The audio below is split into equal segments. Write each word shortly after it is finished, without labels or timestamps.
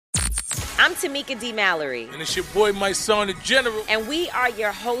I'm Tamika D. Mallory. And it's your boy, my son, the General. And we are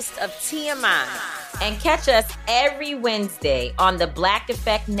your hosts of TMI. And catch us every Wednesday on the Black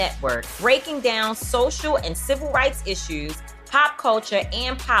Effect Network, breaking down social and civil rights issues, pop culture,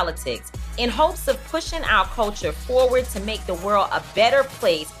 and politics in hopes of pushing our culture forward to make the world a better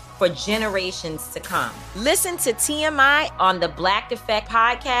place for generations to come. Listen to TMI on the Black Effect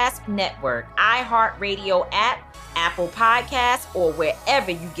Podcast Network, iHeartRadio app, Apple Podcasts, or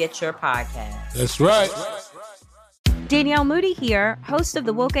wherever you get your podcasts. That's right. Danielle Moody here, host of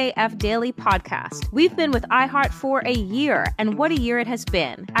the Woke AF Daily podcast. We've been with iHeart for a year, and what a year it has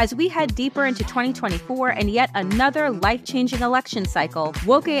been. As we head deeper into 2024 and yet another life-changing election cycle,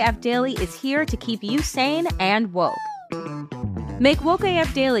 Woke AF Daily is here to keep you sane and woke. Make Woke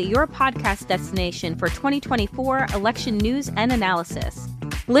AF Daily your podcast destination for 2024 election news and analysis.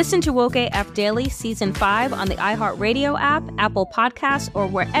 Listen to Woke AF Daily Season 5 on the iHeartRadio app, Apple Podcasts, or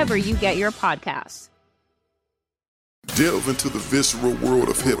wherever you get your podcasts. Delve into the visceral world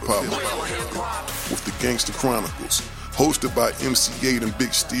of hip-hop with the Gangster Chronicles, hosted by MC8 and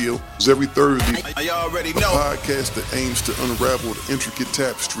Big Steel. Every Thursday, a podcast that aims to unravel the intricate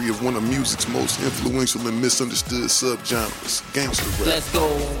tapestry of one of music's most influential and misunderstood subgenres, gangster rap. Let's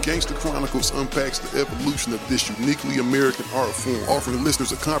go. Gangster Chronicles unpacks the evolution of this uniquely American art form, offering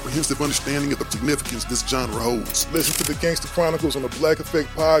listeners a comprehensive understanding of the significance this genre holds. Listen to the Gangster Chronicles on the Black Effect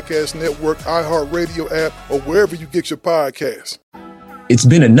Podcast Network, iHeartRadio app, or wherever you get your podcasts. It's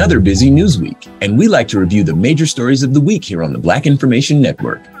been another busy news week, and we like to review the major stories of the week here on the Black Information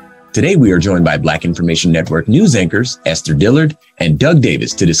Network. Today, we are joined by Black Information Network news anchors Esther Dillard and Doug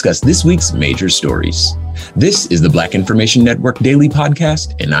Davis to discuss this week's major stories. This is the Black Information Network Daily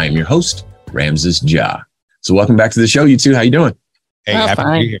Podcast, and I am your host, Ramses Ja. So welcome back to the show, you two. How you doing? Hey, happy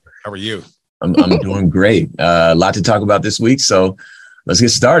to be here. How are you? I'm doing great. A lot to talk about this week, so let's get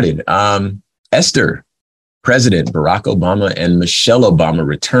started. Esther, President Barack Obama and Michelle Obama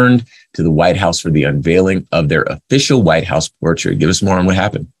returned to the White House for the unveiling of their official White House portrait. Give us more on what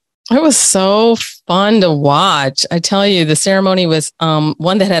happened. It was so fun to watch. I tell you, the ceremony was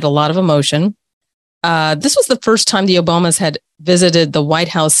one that had a lot of emotion. This was the first time the Obamas had visited the White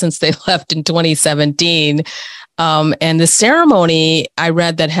House since they left in 2017. And the ceremony, I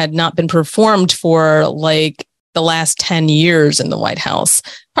read, that had not been performed for like the last 10 years in the White House,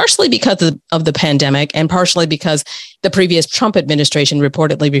 partially because of the pandemic and partially because the previous Trump administration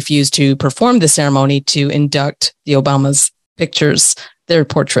reportedly refused to perform the ceremony to induct the Obamas' pictures, their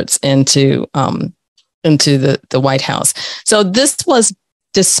portraits, into the White House. So this was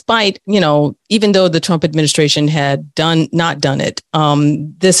despite, even though the Trump administration had not done it,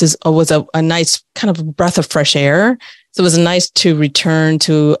 this was a nice kind of breath of fresh air. So it was nice to return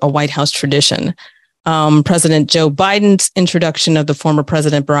to a White House tradition. President Joe Biden's introduction of the former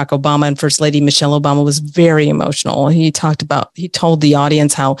President Barack Obama and First Lady Michelle Obama was very emotional. He told the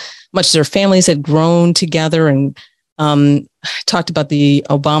audience how much their families had grown together, and talked about the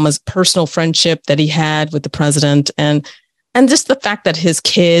Obama's personal friendship that he had with the president, and just the fact that his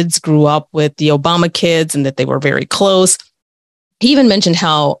kids grew up with the Obama kids and that they were very close. He even mentioned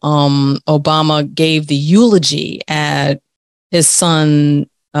how Obama gave the eulogy at his son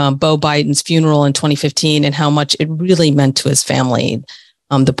Beau Biden's funeral in 2015 and how much it really meant to his family.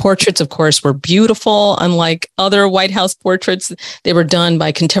 The portraits, of course, were beautiful. Unlike other White House portraits, they were done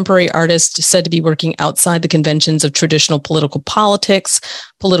by contemporary artists said to be working outside the conventions of traditional political portraits,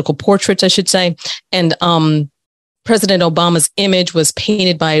 I should say. And President Obama's image was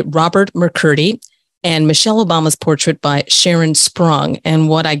painted by Robert McCurdy, and Michelle Obama's portrait by Sharon Sprung. And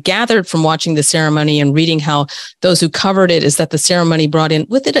what I gathered from watching the ceremony and reading how those who covered it is that the ceremony brought in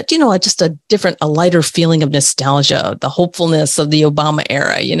with it, just a lighter feeling of nostalgia, the hopefulness of the Obama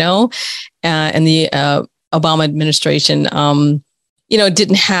era, and the Obama administration,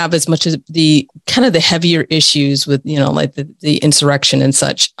 didn't have as much as the kind of the heavier issues with, like the insurrection and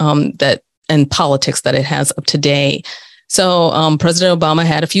such, and politics that it has up today. So President Obama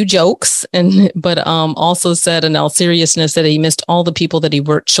had a few jokes, but also said in all seriousness that he missed all the people that he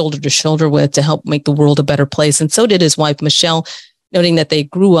worked shoulder to shoulder with to help make the world a better place. And so did his wife, Michelle, noting that they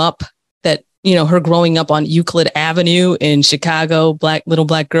grew up, her growing up on Euclid Avenue in Chicago, little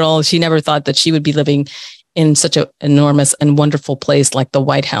black girl, she never thought that she would be living in such an enormous and wonderful place like the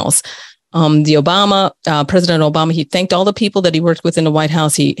White House. President Obama, he thanked all the people that he worked with in the White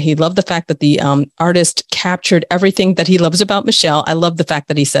House. He loved the fact that the artist captured everything that he loves about Michelle. I love the fact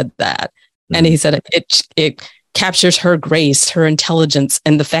that he said that. Mm-hmm. And he said it captures her grace, her intelligence,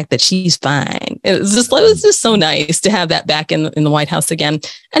 and the fact that she's fine. It was just so nice to have that back in the White House again.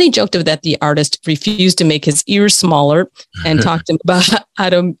 And he joked that the artist refused to make his ears smaller and talked to him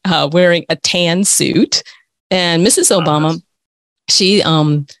about wearing a tan suit. And Mrs. Obama, she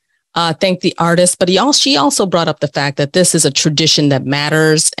thanked the artist, but she also brought up the fact that this is a tradition that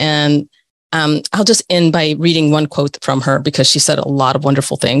matters. And I'll just end by reading one quote from her because she said a lot of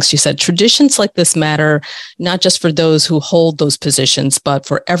wonderful things. She said, "Traditions like this matter not just for those who hold those positions, but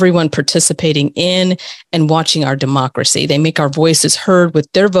for everyone participating in and watching our democracy. They make our voices heard with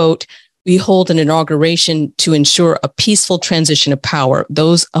their vote. We hold an inauguration to ensure a peaceful transition of power.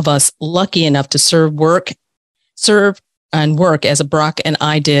 Those of us lucky enough to serve and work as Barack and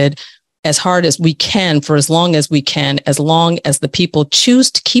I did as hard as we can for as long as we can, as long as the people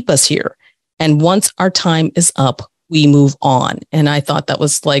choose to keep us here. And once our time is up, we move on." And I thought that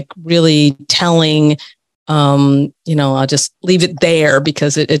was like really telling. I'll just leave it there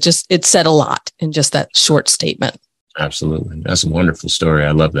because it said a lot in just that short statement. Absolutely. That's a wonderful story.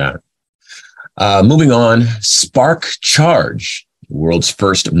 I love that. Moving on, Spark Charge, the world's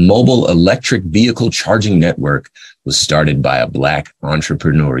first mobile electric vehicle charging network, was started by a Black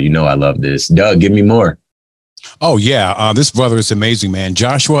entrepreneur. You know I love this. Doug, give me more. Oh, yeah. This brother is amazing, man.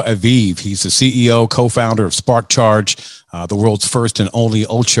 Joshua Aviv. He's the CEO, co-founder of Spark Charge, the world's first and only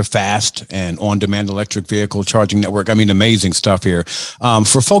ultra-fast and on-demand electric vehicle charging network. I mean, amazing stuff here.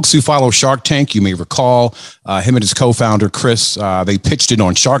 For folks who follow Shark Tank, you may recall him and his co-founder, Chris, they pitched it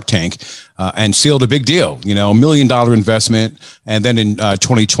on Shark Tank and sealed a big deal, $1 million investment. And then in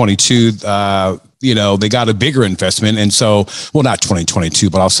 2022, they got a bigger investment. And so, well, not 2022,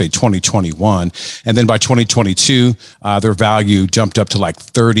 but I'll say 2021. And then by 2022, their value jumped up to like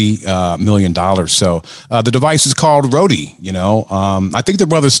 $30 million. So the device is called Roadie. I think the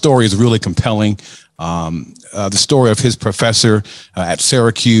brother's story is really compelling. The story of his professor at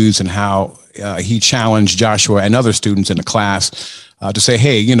Syracuse and how he challenged Joshua and other students in the class to say,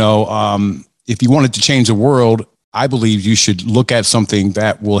 hey, if you wanted to change the world, I believe you should look at something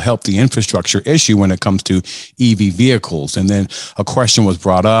that will help the infrastructure issue when it comes to EV vehicles. And then a question was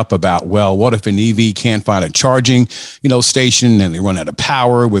brought up about, well, what if an EV can't find a charging, station and they run out of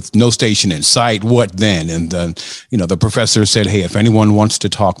power with no station in sight? What then? And then, the professor said, hey, if anyone wants to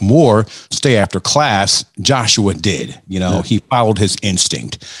talk more, stay after class. Joshua did, He followed his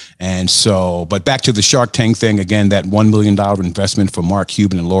instinct. And so, but back to the Shark Tank thing, again, that $1 million investment from Mark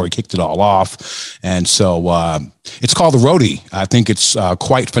Cuban and Lori kicked it all off. And so, it's called the Roadie. I think it's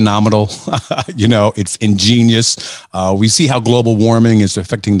quite phenomenal. It's ingenious. We see how global warming is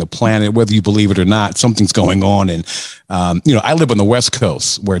affecting the planet, whether you believe it or not. Something's going on. And, I live on the West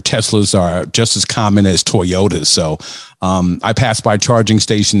Coast where Teslas are just as common as Toyotas. So I pass by charging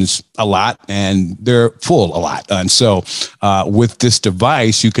stations a lot and they're full a lot. And so with this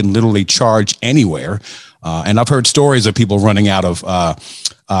device, you can literally charge anywhere. And I've heard stories of people running out of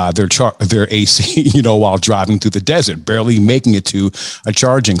their AC, while driving through the desert, barely making it to a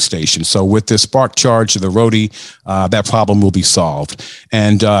charging station. So with this Spark Charge, the Roadie, that problem will be solved.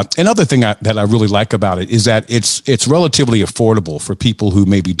 And another thing that I really like about it is that it's relatively affordable for people who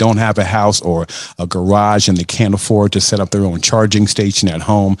maybe don't have a house or a garage and they can't afford to set up their own charging station at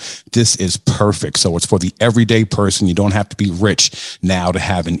home. This is perfect. So it's for the everyday person. You don't have to be rich now to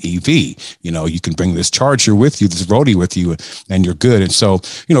have an EV. You can bring this charger with you, this Roadie with you, and you're good. And so,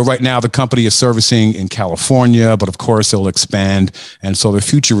 right now the company is servicing in California, but of course it'll expand. And so the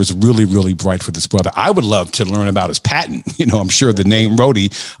future is really, really bright for this brother. I would love to learn about his patent. I'm sure the name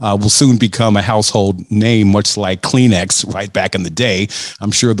Roadie will soon become a household name, much like Kleenex right back in the day.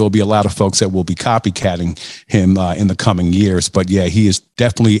 I'm sure there'll be a lot of folks that will be copycatting him in the coming years. But yeah, he is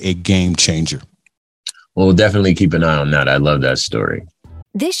definitely a game changer. Well, we'll definitely keep an eye on that. I love that story.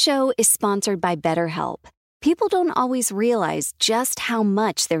 This show is sponsored by BetterHelp. People don't always realize just how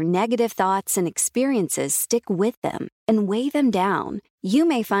much their negative thoughts and experiences stick with them and weigh them down. You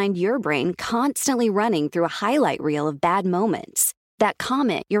may find your brain constantly running through a highlight reel of bad moments. That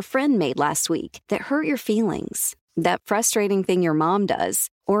comment your friend made last week that hurt your feelings. That frustrating thing your mom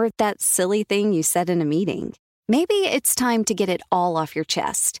does. Or that silly thing you said in a meeting. Maybe it's time to get it all off your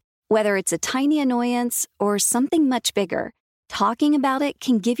chest. Whether it's a tiny annoyance or something much bigger, talking about it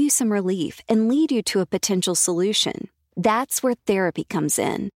can give you some relief and lead you to a potential solution. That's where therapy comes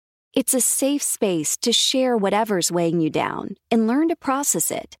in. It's a safe space to share whatever's weighing you down and learn to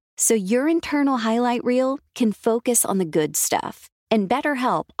process it so your internal highlight reel can focus on the good stuff. And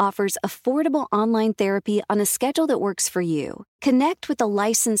BetterHelp offers affordable online therapy on a schedule that works for you. Connect with a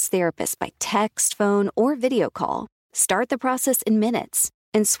licensed therapist by text, phone, or video call. Start the process in minutes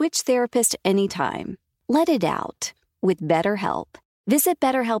and switch therapist anytime. Let it out with BetterHelp. Visit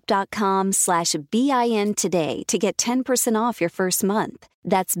BetterHelp.com/BIN today to get 10% off your first month.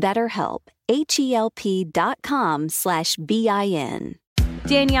 That's BetterHelp, HELP.com/BIN.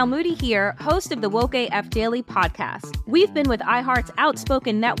 Danielle Moody here, host of the Woke AF Daily podcast. We've been with iHeart's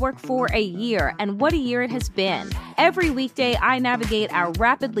Outspoken Network for a year, and what a year it has been. Every weekday, I navigate our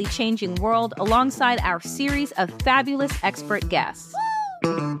rapidly changing world alongside our series of fabulous expert guests.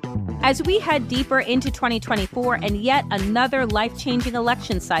 As we head deeper into 2024 and yet another life-changing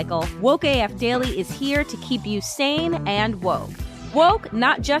election cycle, Woke AF Daily is here to keep you sane and woke. Woke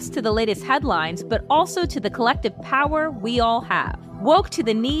not just to the latest headlines, but also to the collective power we all have. Woke to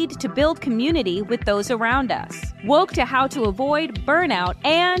the need to build community with those around us. Woke to how to avoid burnout,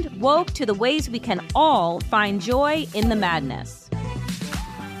 and woke to the ways we can all find joy in the madness.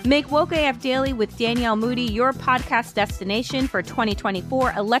 Make Woke AF Daily with Danielle Moody your podcast destination for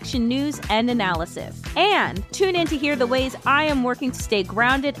 2024 election news and analysis. And tune in to hear the ways I am working to stay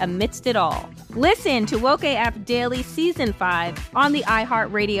grounded amidst it all. Listen to Woke AF Daily Season 5 on the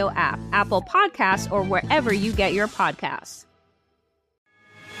iHeartRadio app, Apple Podcasts, or wherever you get your podcasts.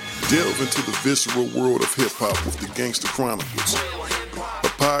 Delve into the visceral world of hip-hop with the Gangster Chronicles, a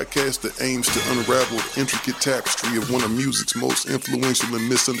podcast that aims to unravel the intricate tapestry of one of music's most influential and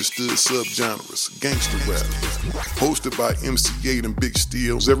misunderstood subgenres, gangster rap. Hosted by MC8 and Big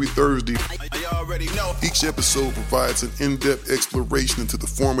Steels every Thursday, each episode provides an in-depth exploration into the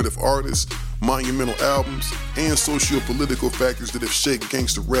formative artists, monumental albums, and socio-political factors that have shaped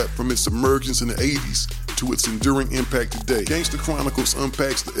gangster rap from its emergence in the 80s to its enduring impact today. Gangster Chronicles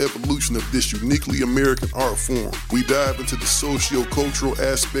unpacks the evolution of this uniquely American art form. We dive into the socio-cultural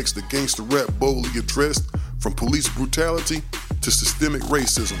aspects that gangster rap boldly addressed, from police brutality to systemic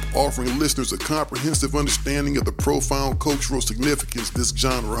racism, offering listeners a comprehensive understanding of the profound cultural significance this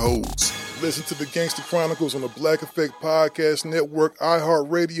genre holds. Listen to the Gangster Chronicles on the Black Effect Podcast Network,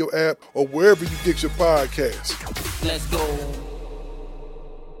 iHeartRadio app, or wherever you get your podcasts. Let's go.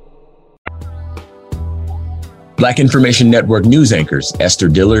 Black Information Network news anchors Esther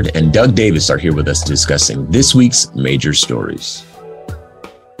Dillard and Doug Davis are here with us discussing this week's major stories.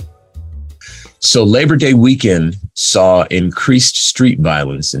 So Labor Day weekend saw increased street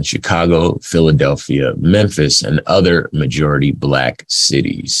violence in Chicago, Philadelphia, Memphis, and other majority Black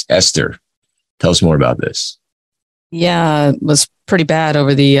cities. Esther, tell us more about this. Yeah, it was pretty bad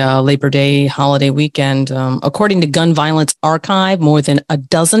over the Labor Day holiday weekend. According to Gun Violence Archive, more than a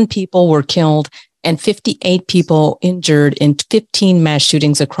dozen people were killed and 58 people injured in 15 mass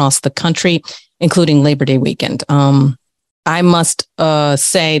shootings across the country, including Labor Day weekend. I must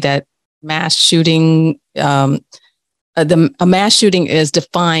say that mass shooting, a mass shooting is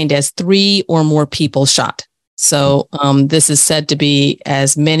defined as 3 or more people shot. So this is said to be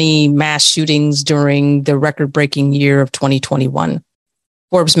as many mass shootings during the record-breaking year of 2021.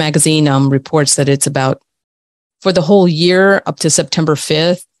 Forbes magazine reports that it's about, for the whole year up to September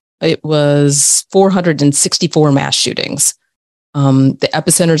 5th, it was 464 mass shootings. The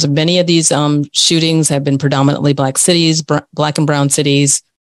epicenters of many of these shootings have been predominantly Black cities, Black and brown cities.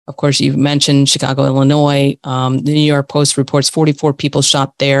 Of course, you've mentioned Chicago, Illinois. The New York Post reports 44 people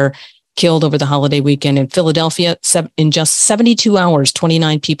shot there, killed over the holiday weekend. In Philadelphia, in just 72 hours,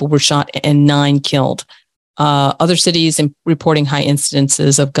 29 people were shot and 9 killed. Other cities reporting high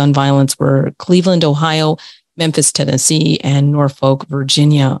incidences of gun violence were Cleveland, Ohio, Memphis, Tennessee, and Norfolk,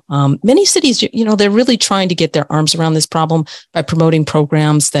 Virginia. Many cities, they're really trying to get their arms around this problem by promoting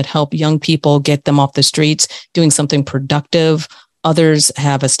programs that help young people, get them off the streets, doing something productive. Others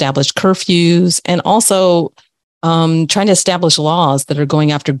have established curfews and also trying to establish laws that are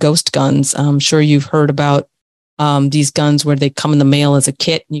going after ghost guns. I'm sure you've heard about these guns where they come in the mail as a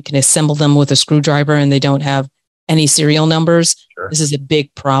kit and you can assemble them with a screwdriver and they don't have any serial numbers. Sure. This is a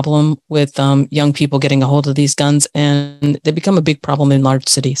big problem with young people getting a hold of these guns, and they become a big problem in large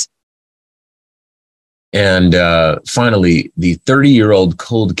cities. And finally, the 30-year-old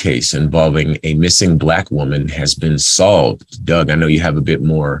cold case involving a missing Black woman has been solved. Doug, I know you have a bit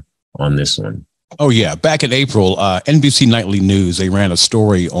more on this one. Oh, yeah. Back in April, NBC Nightly News, they ran a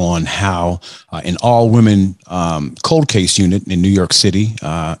story on how an all-women cold case unit in New York City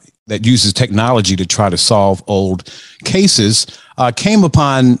that uses technology to try to solve old cases came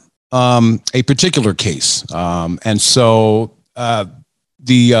upon a particular case. And so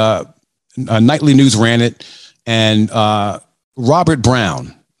the Nightly News ran it, and Robert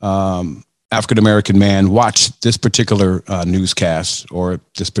Brown, African-American man, watched this particular newscast or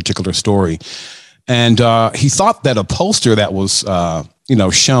this particular story. And he thought that a poster that was,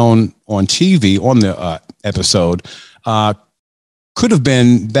 shown on TV on the episode could have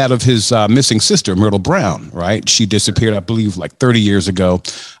been that of his missing sister, Myrtle Brown, right? She disappeared, I believe, like 30 years ago.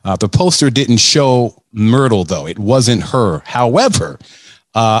 The poster didn't show Myrtle, though. It wasn't her. However,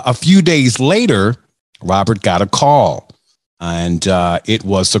 a few days later, Robert got a call, and it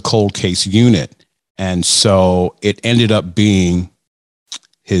was the cold case unit. And so it ended up being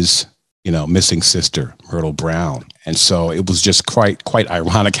his, missing sister, Myrtle Brown. And so it was just quite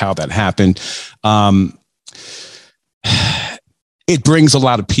ironic how that happened. It brings a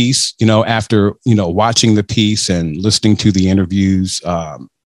lot of peace, after, watching the piece and listening to the interviews.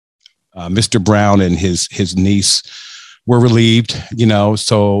 Mr. Brown and his niece were relieved,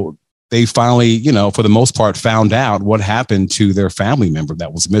 so they finally, for the most part, found out what happened to their family member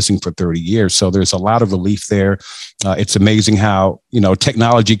that was missing for 30 years. So there's a lot of relief there. It's amazing how,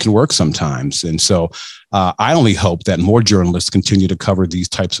 technology can work sometimes. And so I only hope that more journalists continue to cover these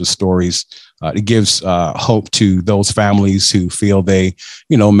types of stories. It gives hope to those families who feel they,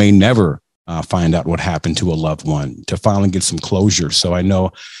 may never find out what happened to a loved one, to finally get some closure. So I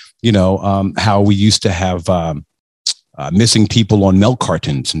know, how we used to have missing people on milk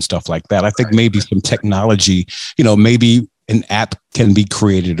cartons and stuff like that. I think maybe some technology, maybe an app can be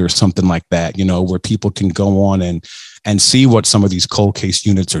created or something like that, where people can go on and see what some of these cold case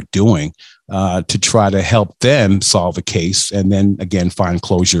units are doing to try to help them solve a case and then again find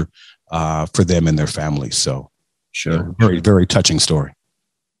closure for them and their families. So sure. Very, very touching story.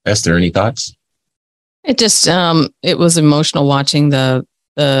 Esther, any thoughts? It just it was emotional watching the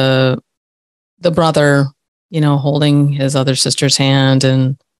brother, holding his other sister's hand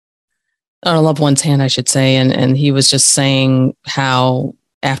and our loved one's hand, I should say. And he was just saying how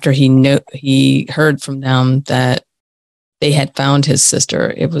after he heard from them that they had found his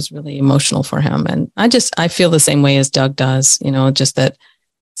sister, it was really emotional for him. And I feel the same way as Doug does, just that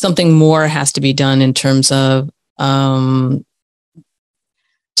something more has to be done in terms of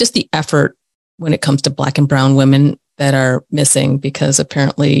just the effort when it comes to Black and brown women that are missing, because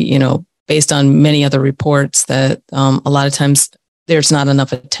apparently, based on many other reports that a lot of times there's not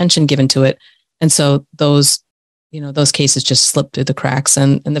enough attention given to it. And so those cases just slip through the cracks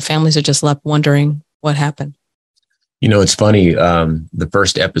and the families are just left wondering what happened. It's funny. The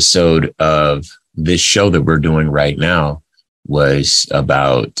first episode of this show that we're doing right now was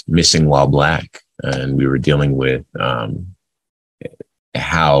about missing while Black. And we were dealing with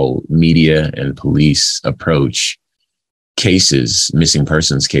how media and police approach cases, missing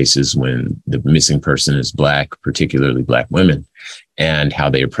persons cases, when the missing person is Black, particularly Black women, and how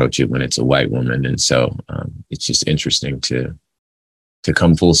they approach it when it's a white woman. And so it's just interesting to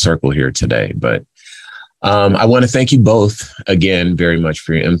come full circle here today. But I want to thank you both again very much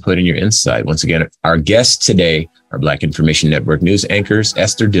for your input and your insight. Once again, our guests today are Black Information Network news anchors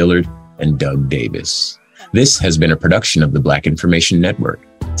Esther Dillard and Doug Davis. This has been a production of the Black Information Network.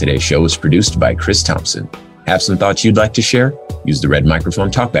 Today's show was produced by Chris Thompson. Have some thoughts you'd like to share? Use the red microphone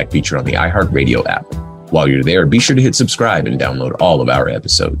talkback feature on the iHeartRadio app. While you're there, be sure to hit subscribe and download all of our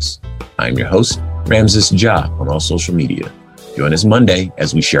episodes. I'm your host, Ramses Ja, on all social media. Join us Monday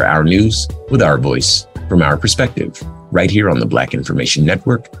as we share our news with our voice from our perspective, right here on the Black Information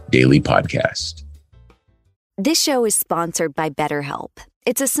Network Daily Podcast. This show is sponsored by BetterHelp.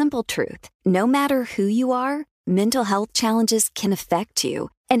 It's a simple truth. No matter who you are, mental health challenges can affect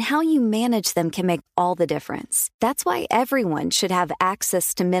you, and how you manage them can make all the difference. That's why everyone should have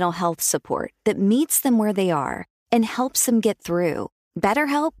access to mental health support that meets them where they are and helps them get through.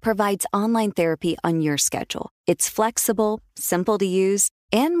 BetterHelp provides online therapy on your schedule. It's flexible, simple to use,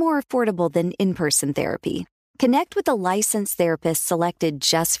 and more affordable than in-person therapy. Connect with a licensed therapist selected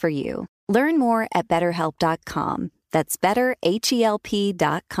just for you. Learn more at BetterHelp.com. That's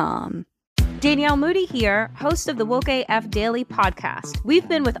BetterHelp.com. Danielle Moody here, host of the Woke AF Daily podcast. We've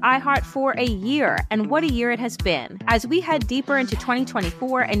been with iHeart for a year, and what a year it has been. As we head deeper into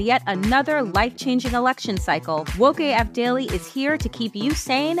 2024 and yet another life-changing election cycle, Woke AF Daily is here to keep you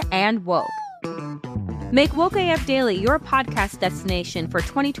sane and woke. Make Woke AF Daily your podcast destination for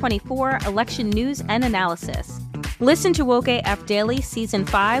 2024 election news and analysis. Listen to Woke AF Daily Season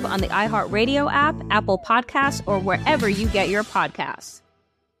 5 on the iHeartRadio app, Apple Podcasts, or wherever you get your podcasts.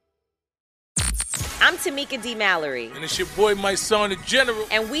 I'm Tamika D. Mallory. And it's your boy, my son, the General.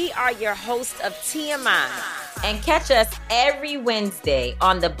 And we are your hosts of TMI. And catch us every Wednesday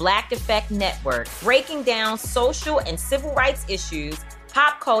on the Black Effect Network, breaking down social and civil rights issues,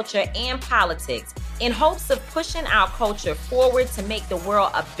 pop culture, and politics in hopes of pushing our culture forward to make the world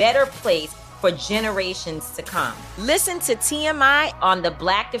a better place for generations to come. Listen to TMI on the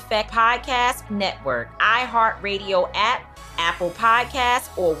Black Effect Podcast Network, iHeartRadio app, Apple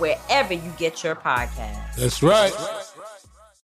Podcasts, or wherever you get your podcasts. That's right.